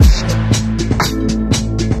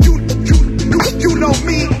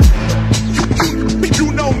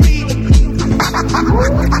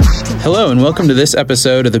and welcome to this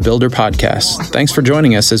episode of the Builder Podcast. Thanks for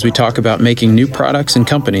joining us as we talk about making new products and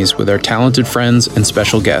companies with our talented friends and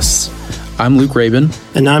special guests. I'm Luke Rabin.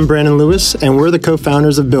 And I'm Brandon Lewis, and we're the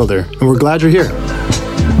co-founders of Builder, and we're glad you're here.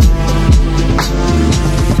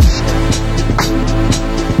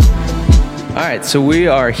 All right, so we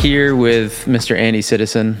are here with Mr. Andy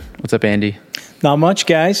Sitison. What's up, Andy? Not much,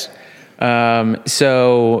 guys.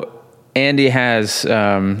 So Andy has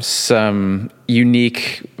some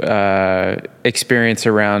unique experience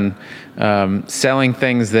around selling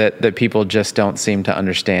things that people just don't seem to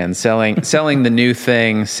understand. Selling the new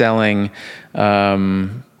thing, selling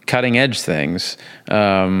cutting edge things,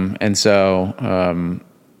 and so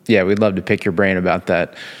we'd love to pick your brain about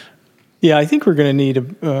that. Yeah, I think we're going to need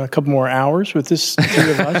a couple more hours with this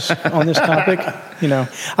three of us on this topic. You know,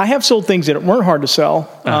 I have sold things that weren't hard to sell,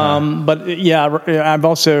 but I've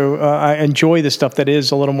also I enjoy the stuff that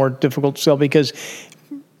is a little more difficult to sell because,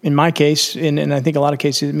 in my case, and I think a lot of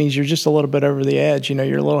cases, it means you're just a little bit over the edge. You know,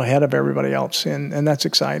 you're a little ahead of everybody else, and that's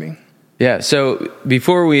exciting. Yeah. So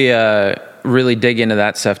before we really dig into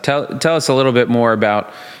that stuff, tell us a little bit more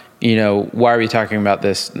about. You know, why are we talking about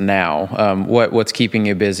this now? What's keeping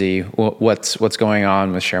you busy? What's going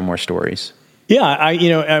on with Share More Stories? Yeah,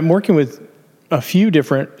 I'm working with a few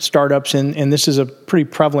different startups, and this is a pretty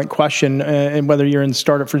prevalent question. And whether you're in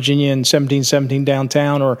Startup Virginia in 1717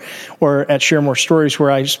 downtown, or at Share More Stories,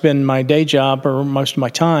 where I spend my day job or most of my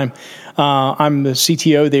time, I'm the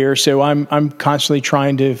CTO there, so I'm constantly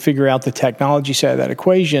trying to figure out the technology side of that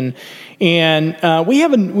equation. And we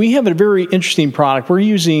have a very interesting product. We're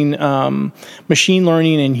using machine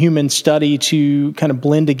learning and human study to kind of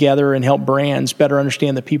blend together and help brands better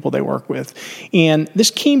understand the people they work with. And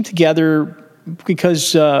this came together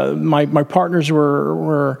because my partners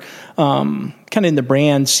were kind of in the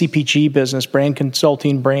brand CPG business, brand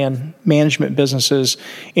consulting, brand management businesses,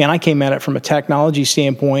 and I came at it from a technology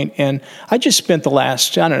standpoint. And I just spent the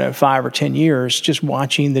last 5 or 10 years just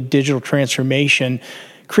watching the digital transformation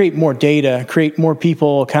create more data, create more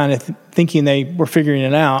people kind of thinking they were figuring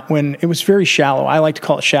it out when it was very shallow. I like to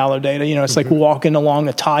call it shallow data. You know, it's like walking along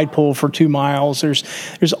a tide pool for 2 miles.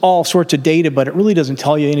 There's all sorts of data, but it really doesn't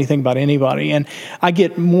tell you anything about anybody. And I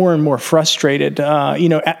get more and more frustrated.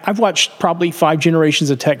 I've watched probably 5 generations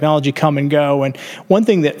of technology come and go. And one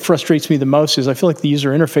thing that frustrates me the most is I feel like the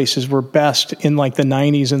user interfaces were best in like the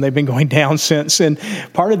 90s, and they've been going down since. And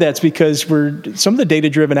part of that's because some of the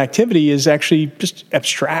data-driven activity is actually just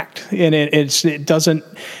abstract, and it doesn't.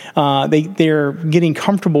 They're getting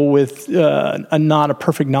comfortable with not a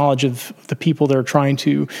perfect knowledge of the people they're trying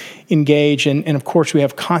to engage, and of course we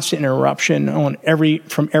have constant interruption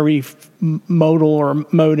from every modal or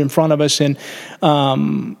mode in front of us, and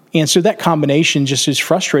so that combination just is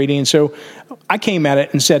frustrating. And so I came at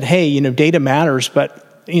it and said, hey, data matters,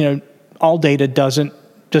 but all data doesn't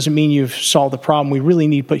mean you've solved the problem. We really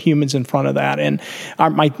need to put humans in front of that. And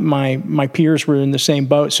my peers were in the same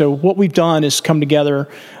boat. So what we've done is come together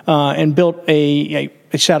and built a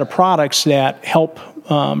set of products that help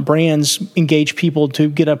brands engage people to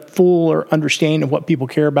get a fuller understanding of what people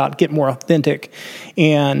care about, get more authentic.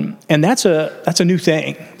 And that's a new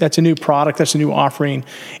thing. That's a new product. That's a new offering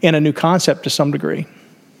and a new concept to some degree.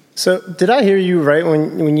 So did I hear you right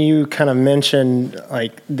when you kind of mentioned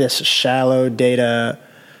like this shallow data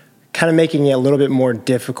kind of making it a little bit more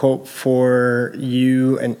difficult for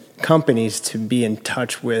you and companies to be in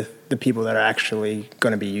touch with the people that are actually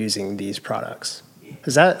going to be using these products?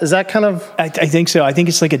 Is that kind of? I think so. I think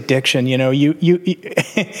it's like addiction. You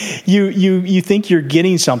think you're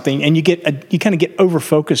getting something, and you kind of get over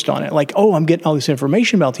focused on it. Like, oh, I'm getting all this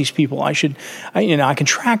information about these people. I can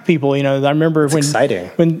track people. I remember when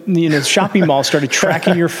shopping malls started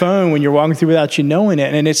tracking your phone when you're walking through without you knowing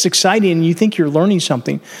it, and it's exciting, and you think you're learning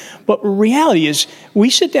something. But reality is, we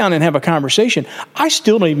sit down and have a conversation. I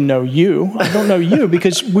still don't even know you. I don't know you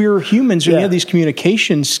because we're humans, and we have these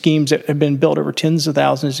communication schemes that have been built over tens of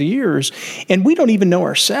thousands of years, and we don't even know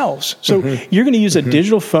ourselves. So you're going to use a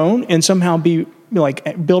digital phone and somehow be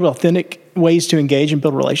like build authentic ways to engage and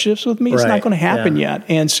build relationships with me. It's not going to happen yet.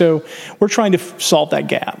 And so we're trying to solve that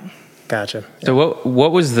gap. Gotcha. Yeah. So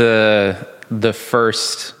what was the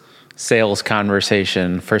first sales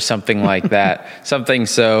conversation for something like that? Something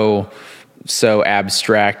so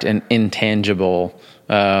abstract and intangible.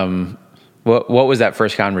 What was that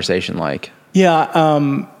first conversation like? Yeah,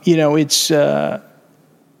 it's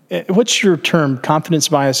what's your term? Confidence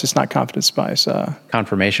bias? It's not confidence bias.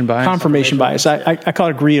 Confirmation bias? Confirmation bias. I call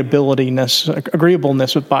it agreeableness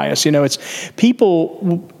with bias. It's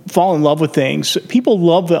people fall in love with things. People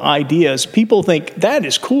love the ideas. People think that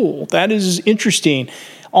is cool. That is interesting.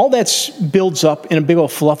 all that's builds up in a big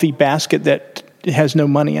old fluffy basket that has no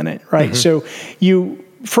money in it, right? So you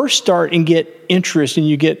first start and get interest, and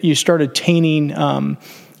you start attaining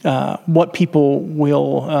what people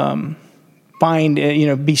will find,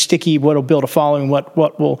 be sticky, what'll build a following,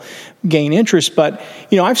 what will gain interest. But,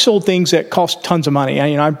 I've sold things that cost tons of money.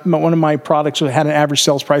 One of my products had an average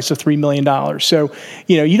sales price of $3 million. So,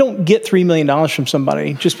 you don't get $3 million from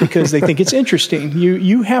somebody just because they think it's interesting.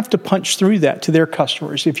 You have to punch through that to their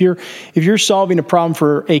customers. If you're solving a problem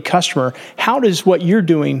for a customer, how does what you're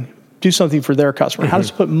doing do something for their customer? How does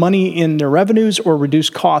it put money in their revenues or reduce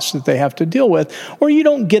costs that they have to deal with? Or you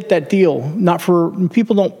don't get that deal. Not for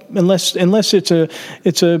people don't unless it's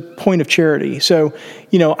a point of charity. So,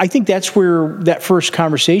 I think that's where that first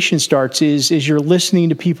conversation starts is you're listening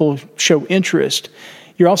to people show interest.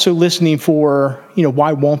 You're also listening for,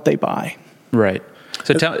 why won't they buy? Right.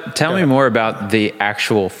 So tell me more about the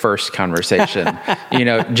actual first conversation.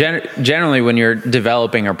 Generally when you're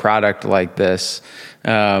developing a product like this,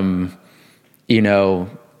 you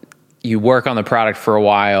work on the product for a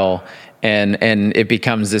while and it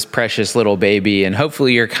becomes this precious little baby, and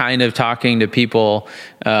hopefully you're kind of talking to people.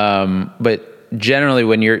 But generally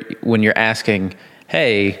when you're asking,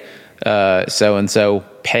 hey, so-and-so,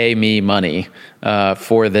 pay me money,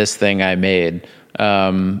 for this thing I made.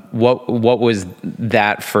 What was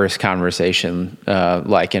that first conversation,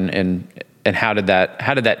 like, and how did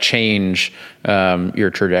that change, your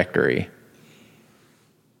trajectory?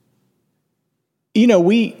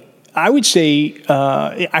 I would say,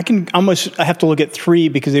 I have to look at three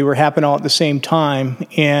because they were happening all at the same time.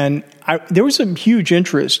 And there was a huge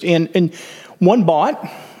interest, and one bought,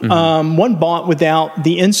 one bought without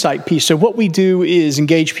the insight piece. So what we do is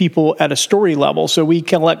engage people at a story level. So we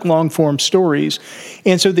collect long form stories.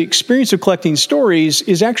 And so the experience of collecting stories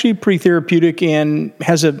is actually pretty therapeutic and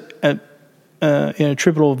has an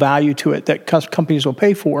attributable value to it that companies will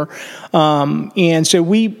pay for. And so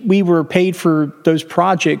we were paid for those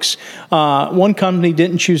projects. One company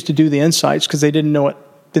didn't choose to do the insights because they didn't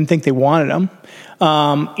think they wanted them.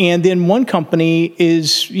 And then one company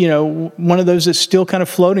is, one of those that's still kind of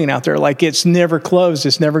floating out there. Like it's never closed.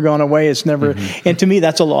 It's never gone away. It's never, and to me,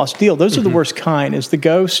 that's a lost deal. Those are the worst kind, is the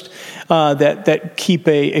ghost, that keep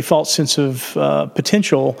a false sense of,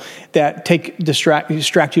 potential that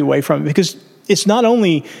distract you away from it. Because it's not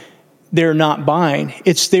only they're not buying,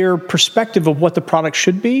 it's their perspective of what the product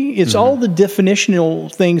should be. It's all the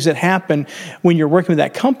definitional things that happen when you're working with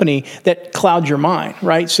that company that cloud your mind,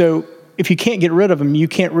 right? So if you can't get rid of them, you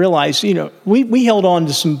can't realize, we held on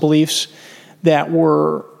to some beliefs that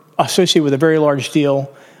were associated with a very large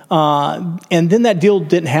deal. And then that deal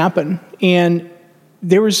didn't happen. And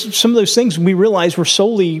there was some of those things we realized were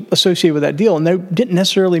solely associated with that deal, and they didn't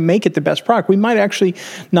necessarily make it the best product. We might actually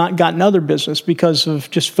not gotten other business because of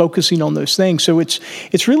just focusing on those things. So it's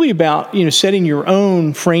really about, setting your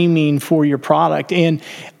own framing for your product. And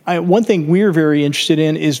one thing we're very interested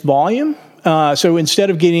in is volume. So instead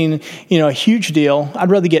of getting, a huge deal, I'd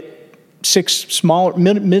rather get 6 smaller,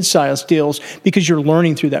 mid-sized deals, because you're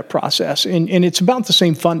learning through that process, and it's about the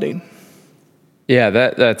same funding. Yeah,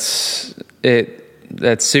 that's it.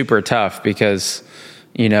 That's super tough because,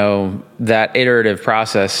 that iterative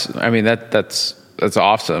process. I mean, that's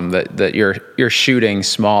awesome that you're shooting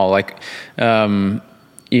small. Like, in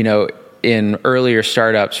earlier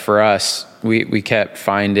startups for us, we kept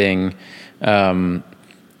finding,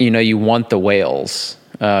 you want the whales,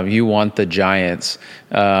 you want the giants.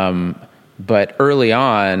 But early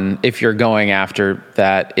on, if you're going after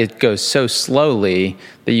that, it goes so slowly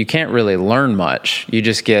that you can't really learn much.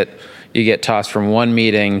 You get tossed from one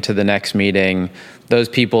meeting to the next meeting. Those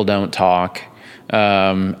people don't talk,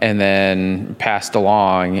 and then passed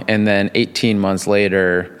along. And then 18 months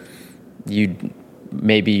later,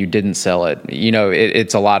 maybe you didn't sell it.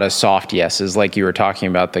 It's a lot of soft yeses, like you were talking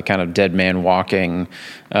about, the kind of dead man walking,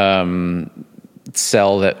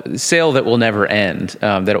 sale that will never end,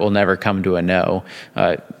 that it will never come to a no,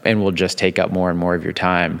 and will just take up more and more of your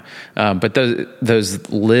time. But those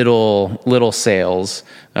little sales,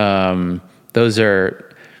 those are,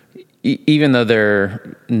 even though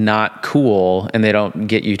they're not cool and they don't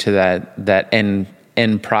get you to that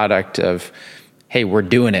end product of, hey, we're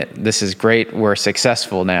doing it, this is great, we're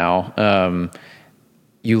successful now.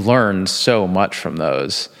 You learn so much from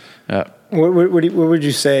those. What would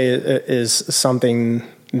you say is something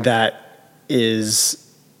that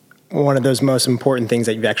is one of those most important things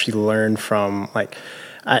that you've actually learned from? Like,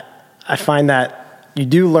 I find that you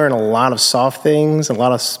do learn a lot of soft things, a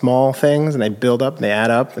lot of small things, and they build up, and they add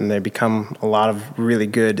up, and they become a lot of really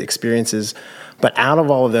good experiences. But out of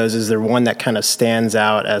all of those, is there one that kind of stands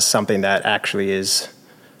out as something that actually is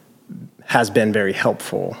has been very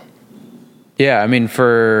helpful. Yeah, I mean,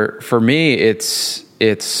 for me, it's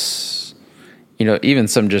even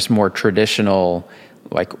some just more traditional,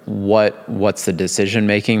 like what's the decision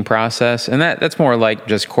making process, and that's more like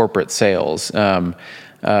just corporate sales.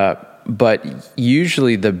 But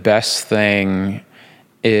usually the best thing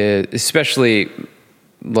is, especially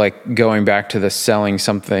like going back to the selling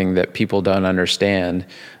something that people don't understand,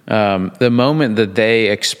 the moment that they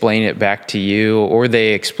explain it back to you or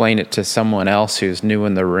they explain it to someone else who's new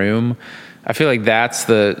in the room, I feel like that's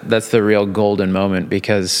the real golden moment,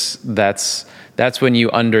 because that's when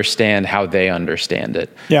you understand how they understand it.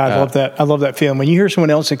 Yeah, I love that. I love that feeling when you hear someone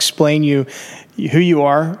else explain who you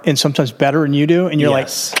are, and sometimes better than you do, and you're like,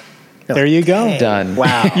 there you go. Hey, done.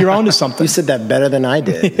 Wow. You're onto something. You said that better than I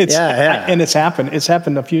did. Yeah. And it's happened. It's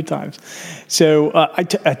happened a few times. So I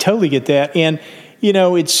totally get that. And,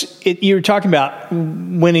 you're talking about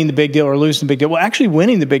winning the big deal or losing the big deal. Well, actually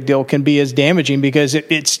winning the big deal can be as damaging because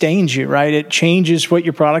it stains you, right? It changes what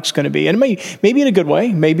your product's going to be. And maybe in a good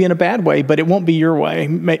way, maybe in a bad way, but it won't be your way,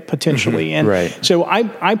 potentially. Mm-hmm. And right. So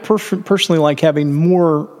I personally like having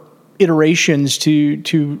more iterations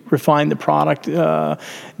to refine the product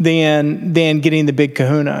than getting the big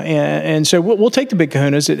kahuna. And so we'll take the big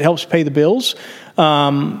kahunas. It helps pay the bills.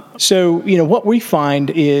 So what we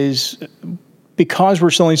find is, because we're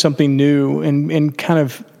selling something new and kind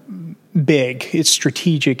of big, it's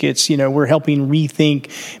strategic, it's, we're helping rethink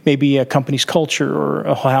maybe a company's culture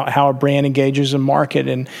or how a brand engages in market.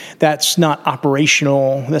 And that's not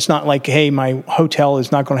operational. That's not like, hey, my hotel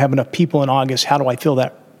is not going to have enough people in August. How do I fill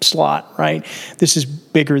that slot, right? This is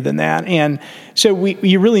bigger than that. And so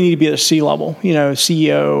you really need to be at a C-level,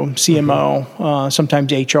 CEO, CMO,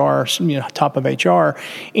 sometimes HR, top of HR.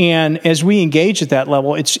 And as we engage at that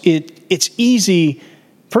level, it's easy.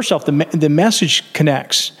 First off, the message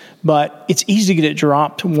connects, but it's easy to get it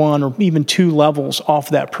dropped 1 or even 2 levels off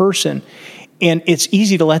that person. And it's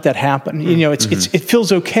easy to let that happen. It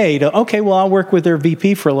feels okay I'll work with their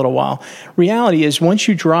VP for a little while. Reality is, once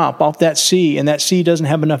you drop off that C and that C doesn't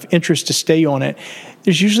have enough interest to stay on it,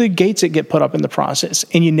 there's usually gates that get put up in the process,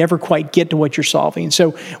 and you never quite get to what you're solving.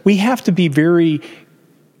 So we have to be very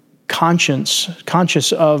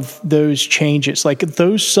conscious of those changes, like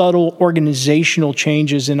those subtle organizational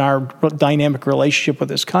changes in our dynamic relationship with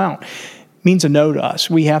this account. Means a no to us.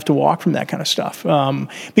 We have to walk from that kind of stuff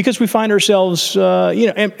because we find ourselves,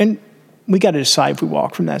 and we got to decide if we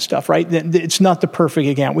walk from that stuff, right? It's not the perfect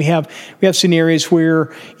account. We have scenarios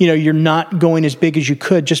where you're not going as big as you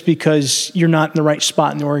could just because you're not in the right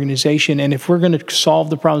spot in the organization. And if we're going to solve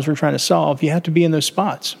the problems we're trying to solve, you have to be in those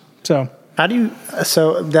spots. So how do you?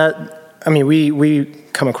 So that, I mean, we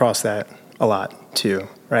come across that a lot too,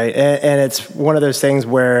 right? And it's one of those things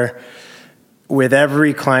where, with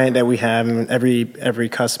every client that we have and every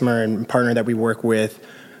customer and partner that we work with,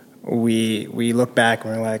 we look back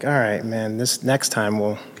and we're like, all right, man, this next time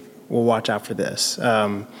we'll watch out for this.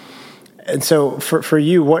 And so for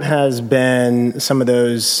you, what has been some of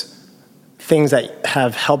those things that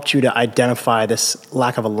have helped you to identify this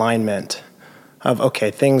lack of alignment of,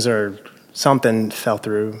 okay, something fell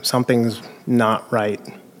through, something's not right,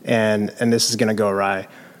 and this is going to go awry?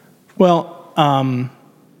 Well,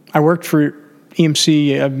 I worked for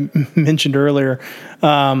EMC, I mentioned earlier,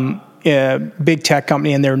 a big tech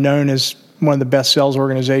company, and they're known as one of the best sales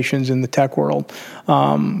organizations in the tech world.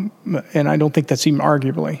 And I don't think that's even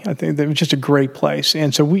arguably. I think that it was just a great place.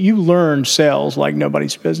 And so you learn sales like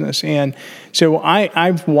nobody's business. And so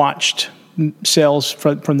I've watched sales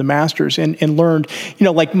from the masters and learned,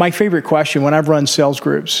 like my favorite question when I've run sales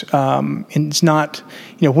groups, and it's not,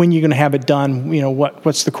 when you're going to have it done,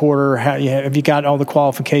 what's the quarter, have you got all the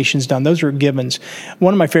qualifications done? Those are givens.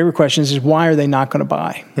 One of my favorite questions is, why are they not going to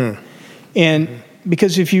buy? And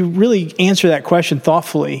because if you really answer that question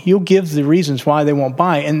thoughtfully, you'll give the reasons why they won't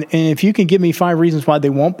buy. And if you can give me 5 reasons why they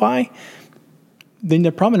won't buy, then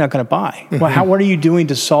they're probably not going to buy. Mm-hmm. Well, what are you doing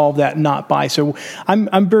to solve that not buy? So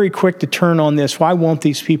I'm very quick to turn on this. Why won't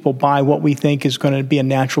these people buy what we think is going to be a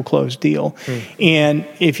natural close deal? And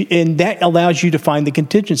that allows you to find the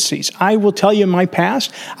contingencies. I will tell you, in my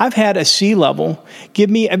past, I've had a C-level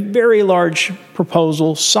give me a very large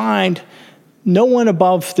proposal signed, no one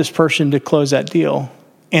above this person to close that deal.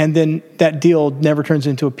 And then that deal never turns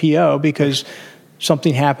into a PO because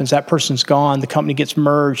something happens, that person's gone, the company gets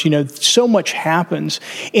merged, so much happens.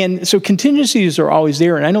 And so contingencies are always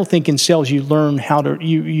there. And I don't think in sales you learn how to,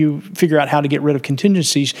 you figure out how to get rid of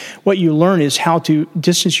contingencies. What you learn is how to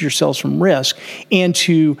distance yourselves from risk and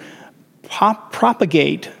to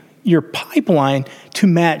propagate your pipeline to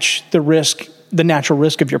match the risk, the natural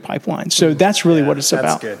risk of your pipeline. So that's really what it's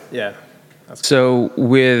about. That's good. Yeah. So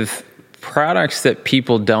with products that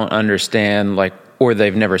people don't understand, like, or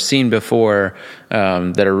they've never seen before,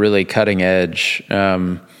 that are really cutting edge.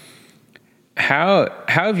 How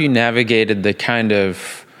have you navigated the kind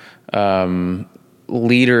of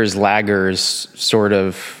leaders, laggers sort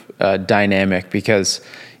of dynamic? Because,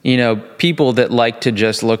 people that like to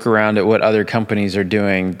just look around at what other companies are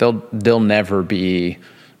doing, they'll never be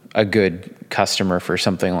a good customer for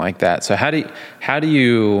something like that. So how do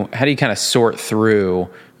you kind of sort through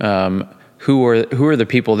who are the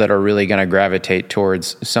people that are really going to gravitate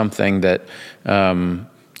towards something that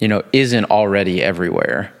isn't already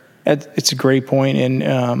everywhere? It's a great point,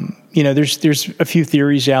 and there's a few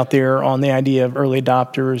theories out there on the idea of early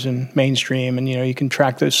adopters and mainstream, and you can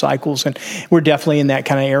track those cycles, and we're definitely in that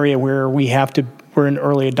kind of area where we're in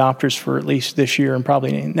early adopters for at least this year and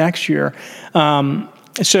probably next year.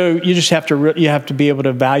 So you just have to be able to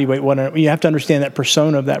evaluate you have to understand that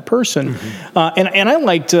persona of that person. And I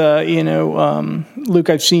liked, Luke,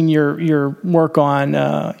 I've seen your work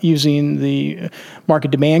on using the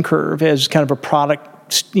market demand curve as kind of a product,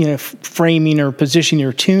 framing or positioning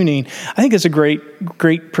or tuning. I think it's a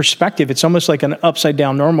great perspective. It's almost like an upside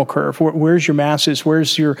down normal curve. Where's your masses?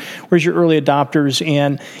 Where's your early adopters?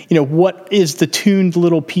 And what is the tuned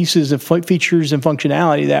little pieces of features and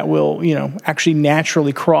functionality that will actually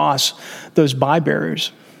naturally cross those buy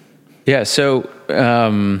barriers? Yeah. So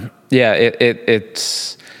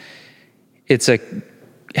it's a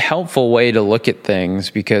helpful way to look at things,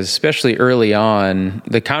 because especially early on,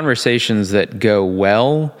 the conversations that go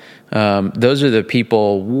well, those are the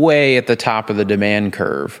people way at the top of the demand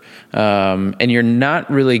curve. And you're not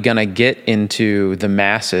really going to get into the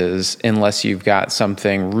masses unless you've got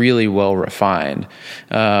something really well refined.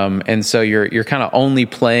 And so you're kind of only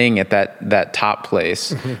playing at that top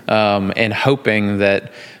place, and hoping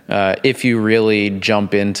that if you really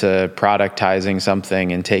jump into productizing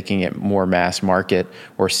something and taking it more mass market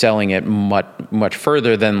or selling it much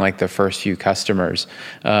further than like the first few customers,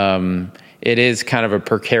 it is kind of a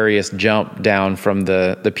precarious jump down from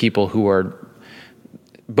the people who are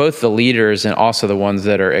both the leaders and also the ones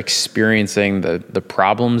that are experiencing the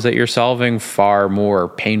problems that you're solving far more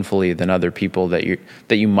painfully than other people that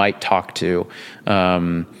you might talk to.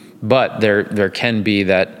 But there can be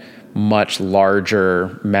that much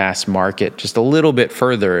larger mass market just a little bit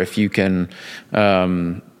further if you can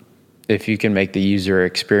make the user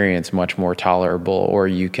experience much more tolerable, or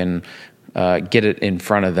you can get it in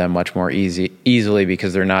front of them much more easily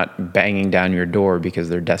because they're not banging down your door because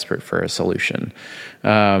they're desperate for a solution.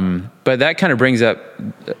 But that kind of brings up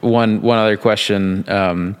one other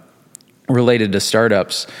question related to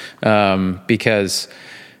startups, because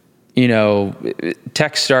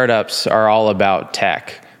tech startups are all about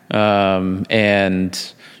tech.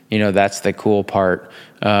 And that's the cool part.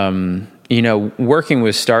 Working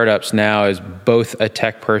with startups now as both a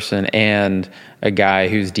tech person and a guy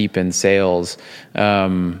who's deep in sales.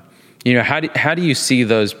 How do you see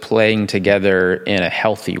those playing together in a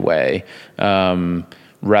healthy way,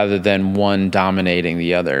 rather than one dominating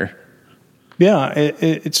the other? Yeah,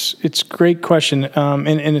 it's a great question,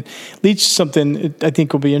 and it leads to something I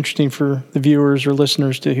think will be interesting for the viewers or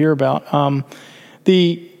listeners to hear about.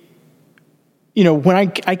 When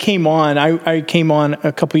I came on, I came on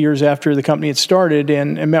a couple of years after the company had started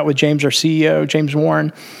and met with James, our CEO, James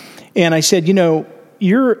Warren. And I said,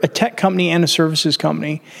 you're a tech company and a services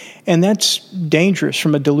company, and that's dangerous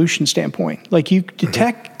from a dilution standpoint. Like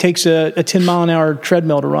tech takes a 10-mile-an-hour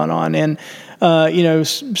treadmill to run on, and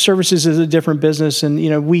services is a different business, and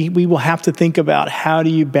we will have to think about how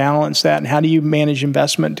do you balance that and how do you manage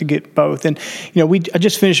investment to get both. And I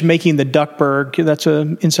just finished making the Duckburg. That's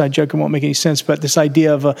an inside joke. It won't make any sense, but this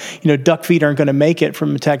idea of duck feet aren't going to make it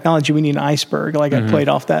from technology. We need an iceberg. Like I played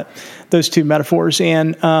off those two metaphors,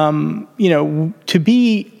 and to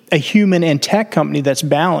be a human and tech company that's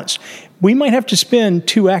balanced, we might have to spend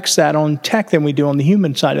 2x that on tech than we do on the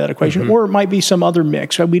human side of that equation, or it might be some other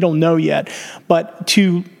mix. Right? We don't know yet. But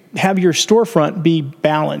to have your storefront be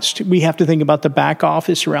balanced, we have to think about the back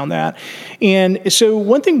office around that. And so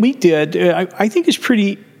one thing we did, I think is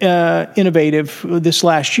pretty innovative this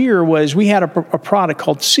last year, was we had a product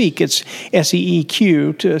called Seek. It's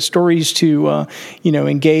SEEQ, stories to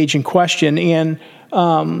engage and question. And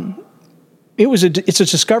it's a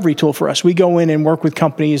discovery tool for us. We go in and work with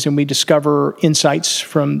companies and we discover insights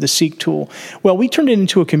from the Seek tool. Well, we turned it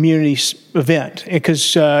into a community event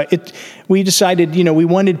because we decided, we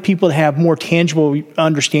wanted people to have more tangible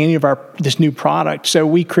understanding of this new product. So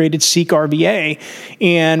we created Seek RVA,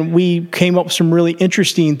 and we came up with some really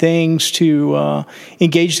interesting things to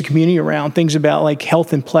engage the community around, things about like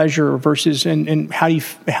health and pleasure versus and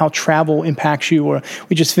how travel impacts you. Or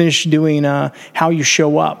we just finished doing how you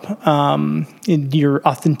show up, in your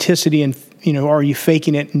authenticity, and are you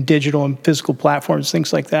faking it in digital and physical platforms,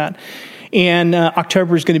 things like that. And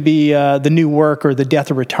October is going to be the new work or the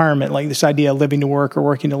death of retirement, like this idea of living to work or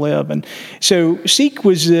working to live. And so Seek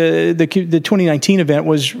was the 2019 event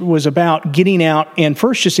was about getting out and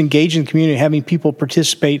first just engaging the community, having people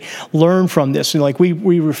participate, learn from this. And like we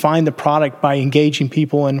refine the product by engaging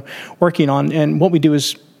people and working on. And what we do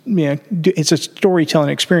is, it's a storytelling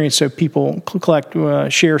experience. So people collect,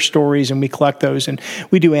 share stories, and we collect those, and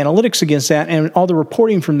we do analytics against that. And all the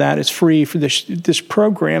reporting from that is free for this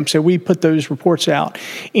program. So we put those reports out.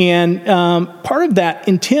 And part of that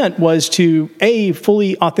intent was to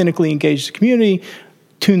fully authentically engage the community,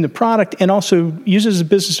 tune the product, and also use it as a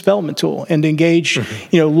business development tool and engage,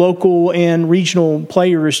 local and regional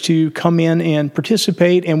players to come in and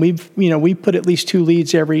participate. And we put at least 2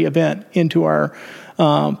 leads every event into our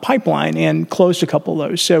pipeline and closed a couple of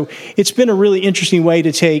those. So it's been a really interesting way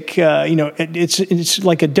to take, it's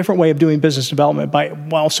like a different way of doing business development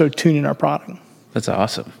while also tuning our product. That's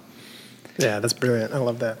awesome. Yeah, that's brilliant. I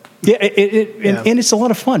love that. Yeah, and it's a lot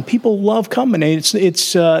of fun. People love coming. It's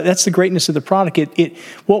that's the greatness of the product.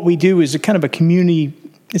 What we do is a kind of a community.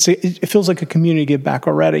 It feels like a community give back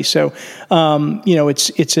already. So,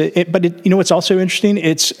 what's also interesting?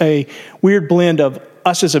 It's a weird blend of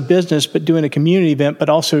us as a business, but doing a community event, but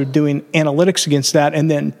also doing analytics against that, and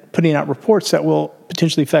then putting out reports that will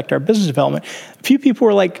potentially affect our business development. A few people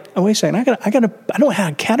were like, "Oh, wait a second, I don't know how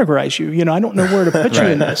to categorize you. I don't know where to put you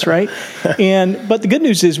in this, right?" But the good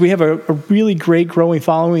news is we have a really great growing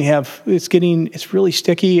following. It's really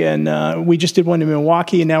sticky, and we just did one in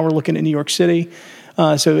Milwaukee, and now we're looking at New York City.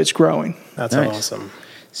 So it's growing. That's nice. Awesome.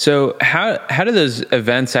 So how do those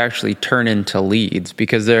events actually turn into leads?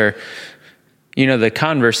 Because they're, the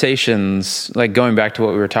conversations, like going back to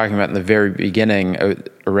what we were talking about in the very beginning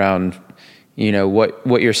around,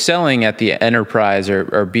 what you're selling at the enterprise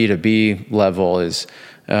or B2B level is,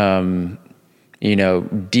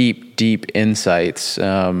 deep insights.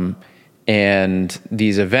 And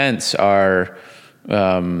these events are,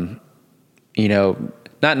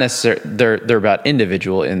 not necessarily, they're about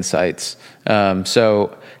individual insights.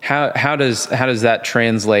 So how does that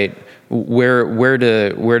translate? Where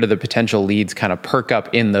do the potential leads kind of perk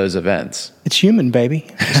up in those events? It's human, baby.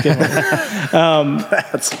 Just kidding.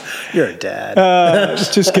 You're a dad.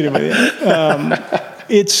 Just kidding with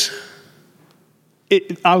you.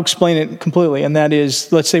 I'll explain it completely, and that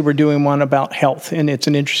is, let's say we're doing one about health, and it's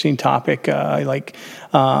an interesting topic.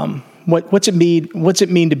 What's it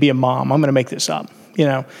mean to be a mom? I'm going to make this up.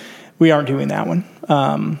 We aren't doing that one.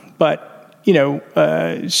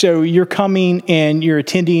 So you're coming and you're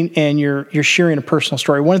attending and you're sharing a personal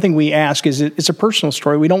story. One thing we ask is it's a personal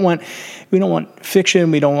story. We don't want fiction.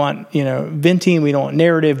 We don't want, venting. We don't want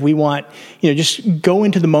narrative. We want, just go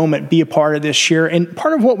into the moment, be a part of this, share. And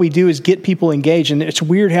part of what we do is get people engaged. And it's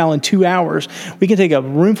weird how in 2 hours we can take a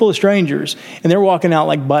room full of strangers and they're walking out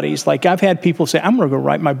like buddies. Like I've had people say, I'm going to go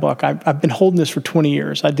write my book. I've been holding this for 20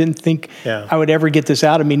 years. I didn't think I would ever get this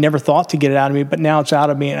out of me. Never thought to get it out of me, but now it's out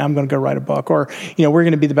of me and I'm going to go write a book. Or, we're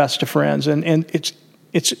going to be the best of friends. And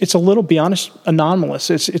it's a little, be honest, anomalous.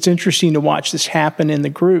 It's interesting to watch this happen in the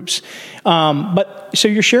groups. But so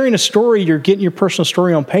you're sharing a story, you're getting your personal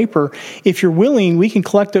story on paper. If you're willing, we can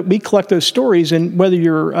collect it. We collect those stories, and whether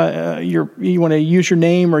you want to use your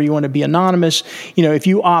name or you want to be anonymous, if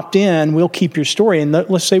you opt in, we'll keep your story. And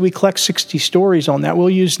let's say we collect 60 stories on that. We'll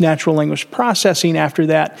use natural language processing after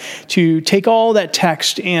that to take all that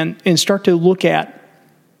text and start to look at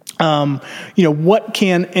what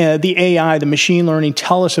can the AI, the machine learning,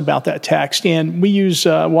 tell us about that text? And we use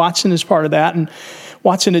Watson as part of that. And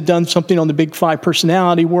Watson had done something on the Big Five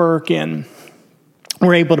personality work, and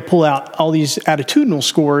we're able to pull out all these attitudinal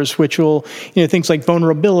scores, which will, things like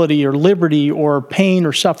vulnerability or liberty or pain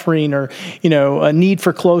or suffering or, a need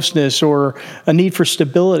for closeness or a need for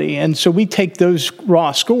stability. And so we take those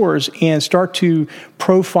raw scores and start to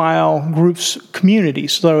profile groups,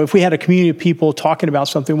 communities. So if we had a community of people talking about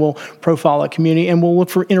something, we'll profile a community and we'll look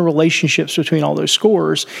for interrelationships between all those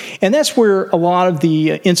scores. And that's where a lot of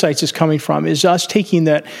the insights is coming from, is us taking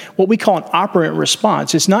that, what we call an operant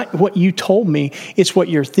response. It's not what you told me, it's It's what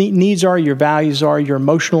your needs are, your values are, your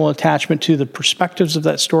emotional attachment to the perspectives of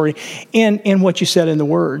that story, and what you said in the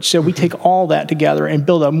words. So we take all that together and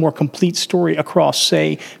build a more complete story across,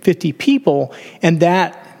 say, 50 people, and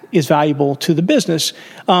that is valuable to the business.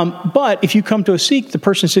 But if you come to a Seek, the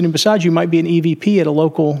person sitting beside you might be an EVP at a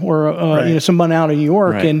local or someone out of New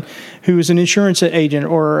York and who is an insurance agent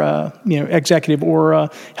or executive or a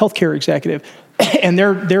healthcare executive, and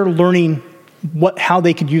they're learning how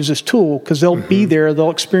they could use this tool because they'll be there,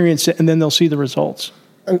 they'll experience it, and then they'll see the results.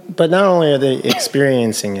 But not only are they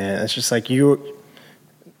experiencing it, it's just like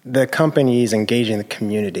the company is engaging the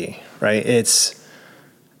community, right?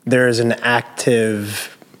 There's an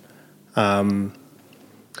active,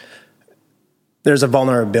 there's a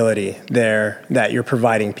vulnerability there that you're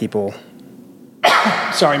providing people.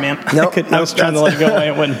 Sorry, man. Nope, I was trying to let it go away.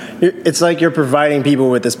 It wouldn't. It's like you're providing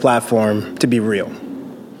people with this platform to be real,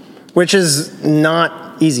 which is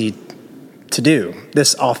not easy to do.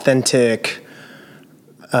 This authentic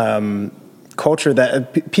culture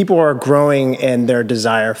that people are growing in their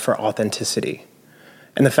desire for authenticity.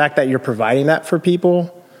 And the fact that you're providing that for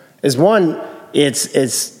people is one,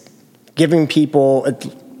 it's giving people,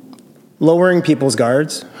 lowering people's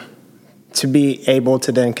guards to be able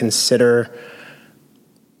to then consider,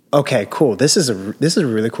 okay, cool, this is a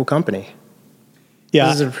really cool company. Yeah.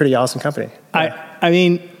 This is a pretty awesome company. Yeah. I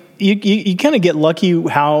mean, you kind of get lucky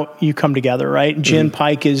how you come together, right? Jen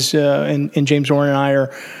Pike is, and James Orrin and I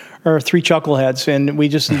are three chuckleheads, and we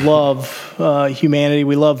just love humanity.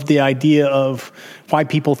 We love the idea of why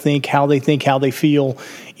people think, how they feel,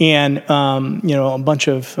 and a bunch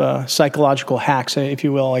of psychological hacks, if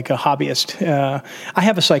you will, like a hobbyist. I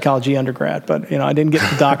have a psychology undergrad, but I didn't get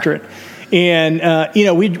the doctorate. And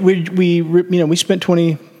we spent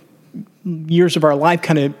 20 years of our life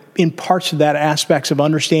kind of in parts of that aspects of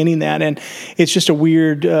understanding that, and it's just a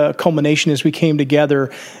weird culmination as we came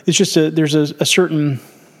together. It's just there's a certain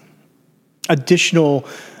additional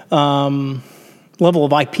level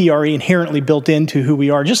of IPRE inherently built into who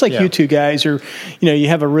we are. Just like you two guys are, you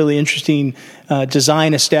have a really interesting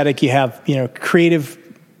design aesthetic. You have creative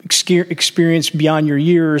experience beyond your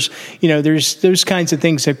years. There's those kinds of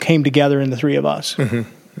things that came together in the three of us.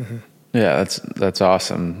 Mm-hmm. Mm-hmm. Yeah, that's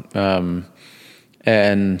awesome.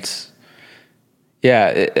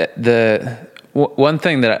 One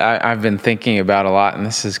thing that I've been thinking about a lot, and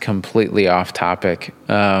this is completely off topic,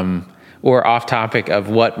 or off topic of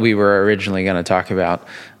what we were originally going to talk about.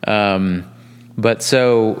 And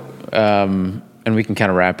we can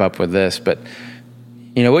kind of wrap up with this, but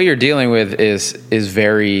what you're dealing with is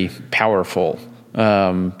very powerful.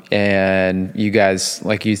 And you guys,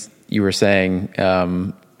 like you were saying,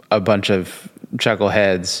 a bunch of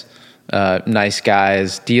chuckleheads, nice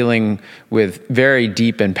guys dealing with very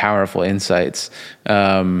deep and powerful insights.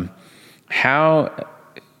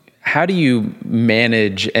 How do you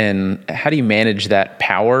manage that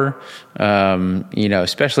power?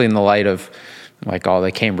 Especially in the light of like all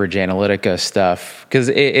the Cambridge Analytica stuff, because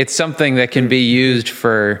it's something that can be used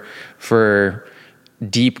for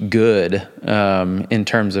deep good in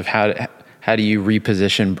terms of how do you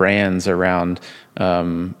reposition brands around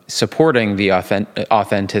supporting the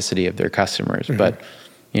authenticity of their customers. Mm-hmm. But,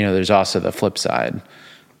 there's also the flip side.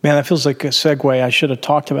 Man, that feels like a segue I should have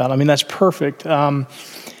talked about. I mean, that's perfect.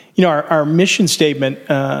 Our mission statement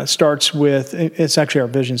starts with, it's actually our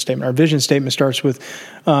vision statement. Our vision statement starts with,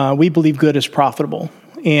 we believe good is profitable.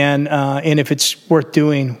 And if it's worth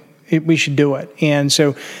doing, we should do it. And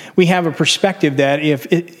so we have a perspective that if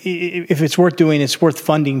it's worth doing, it's worth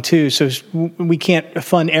funding too. So we can't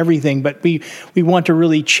fund everything, but we want to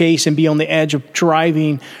really chase and be on the edge of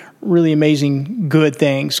driving really amazing good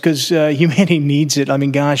things because humanity needs it. I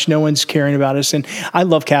mean, gosh, no one's caring about us. And I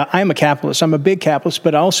love I am a capitalist. I'm a big capitalist,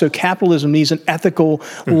 but also capitalism needs an ethical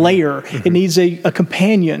layer. Mm-hmm. It needs a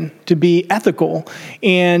companion to be ethical.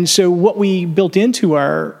 And so what we built into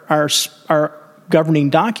our governing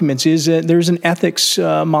documents is that there's an ethics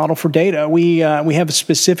model for data. We have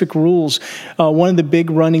specific rules. One of the big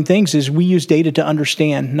running things is we use data to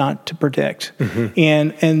understand, not to predict. Mm-hmm.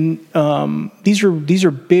 And these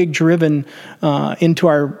are big driven into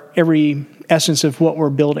our every essence of what we're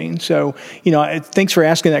building. So thanks for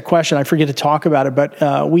asking that question. I forget to talk about it, but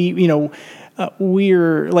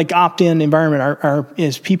we're like opt-in environment.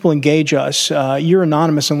 As people engage us, you're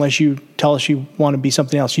anonymous unless you tell us you want to be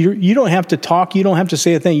something else. You don't have to talk. You don't have to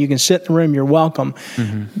say a thing. You can sit in the room. You're welcome.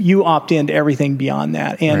 Mm-hmm. You opt into everything beyond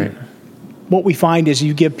that. And what we find is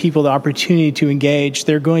you give people the opportunity to engage,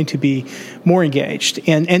 they're going to be more engaged.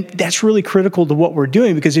 And that's really critical to what we're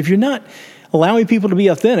doing, because if you're not allowing people to be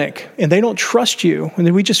authentic and they don't trust you, and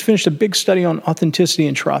then we just finished a big study on authenticity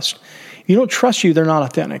and trust. If you don't trust you, they're not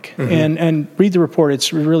authentic. And read the report.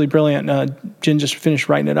 It's really brilliant. Jen just finished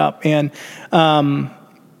writing it up. And,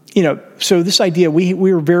 so this idea, we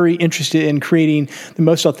were very interested in creating the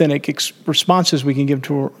most authentic responses we can give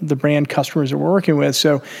to the brand customers that we're working with.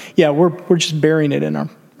 So yeah, we're just burying it in our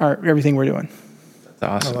everything we're doing. That's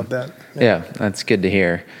awesome. I love that. Yeah, that's good to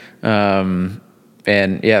hear. And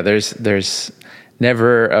yeah, there's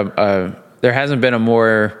never there hasn't been a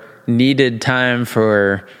more needed time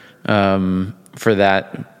for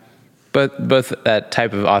that, but both that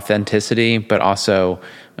type of authenticity, but also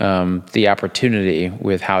the opportunity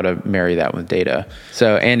with how to marry that with data.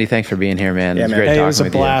 So Andy, thanks for being here, man. Yeah, It's man. great Hey, talking it was a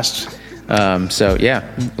with blast. you. So yeah,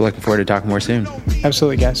 looking forward to talking more soon.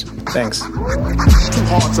 Absolutely, guys. Thanks. Too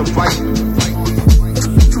hard to fight.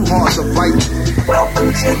 Too hard to fight.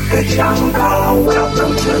 Welcome to the jungle.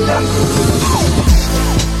 Welcome to the...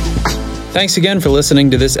 Thanks again for listening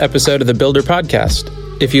to this episode of the Builder Podcast.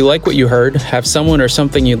 If you like what you heard, have someone or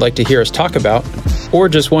something you'd like to hear us talk about, or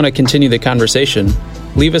just want to continue the conversation,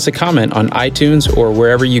 leave us a comment on iTunes or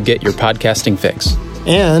wherever you get your podcasting fix.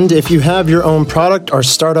 And if you have your own product or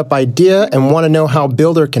startup idea and want to know how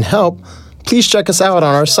Builder can help, please check us out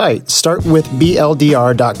on our site,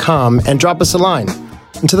 startwithbldr.com, and drop us a line.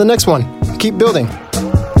 Until the next one, keep building.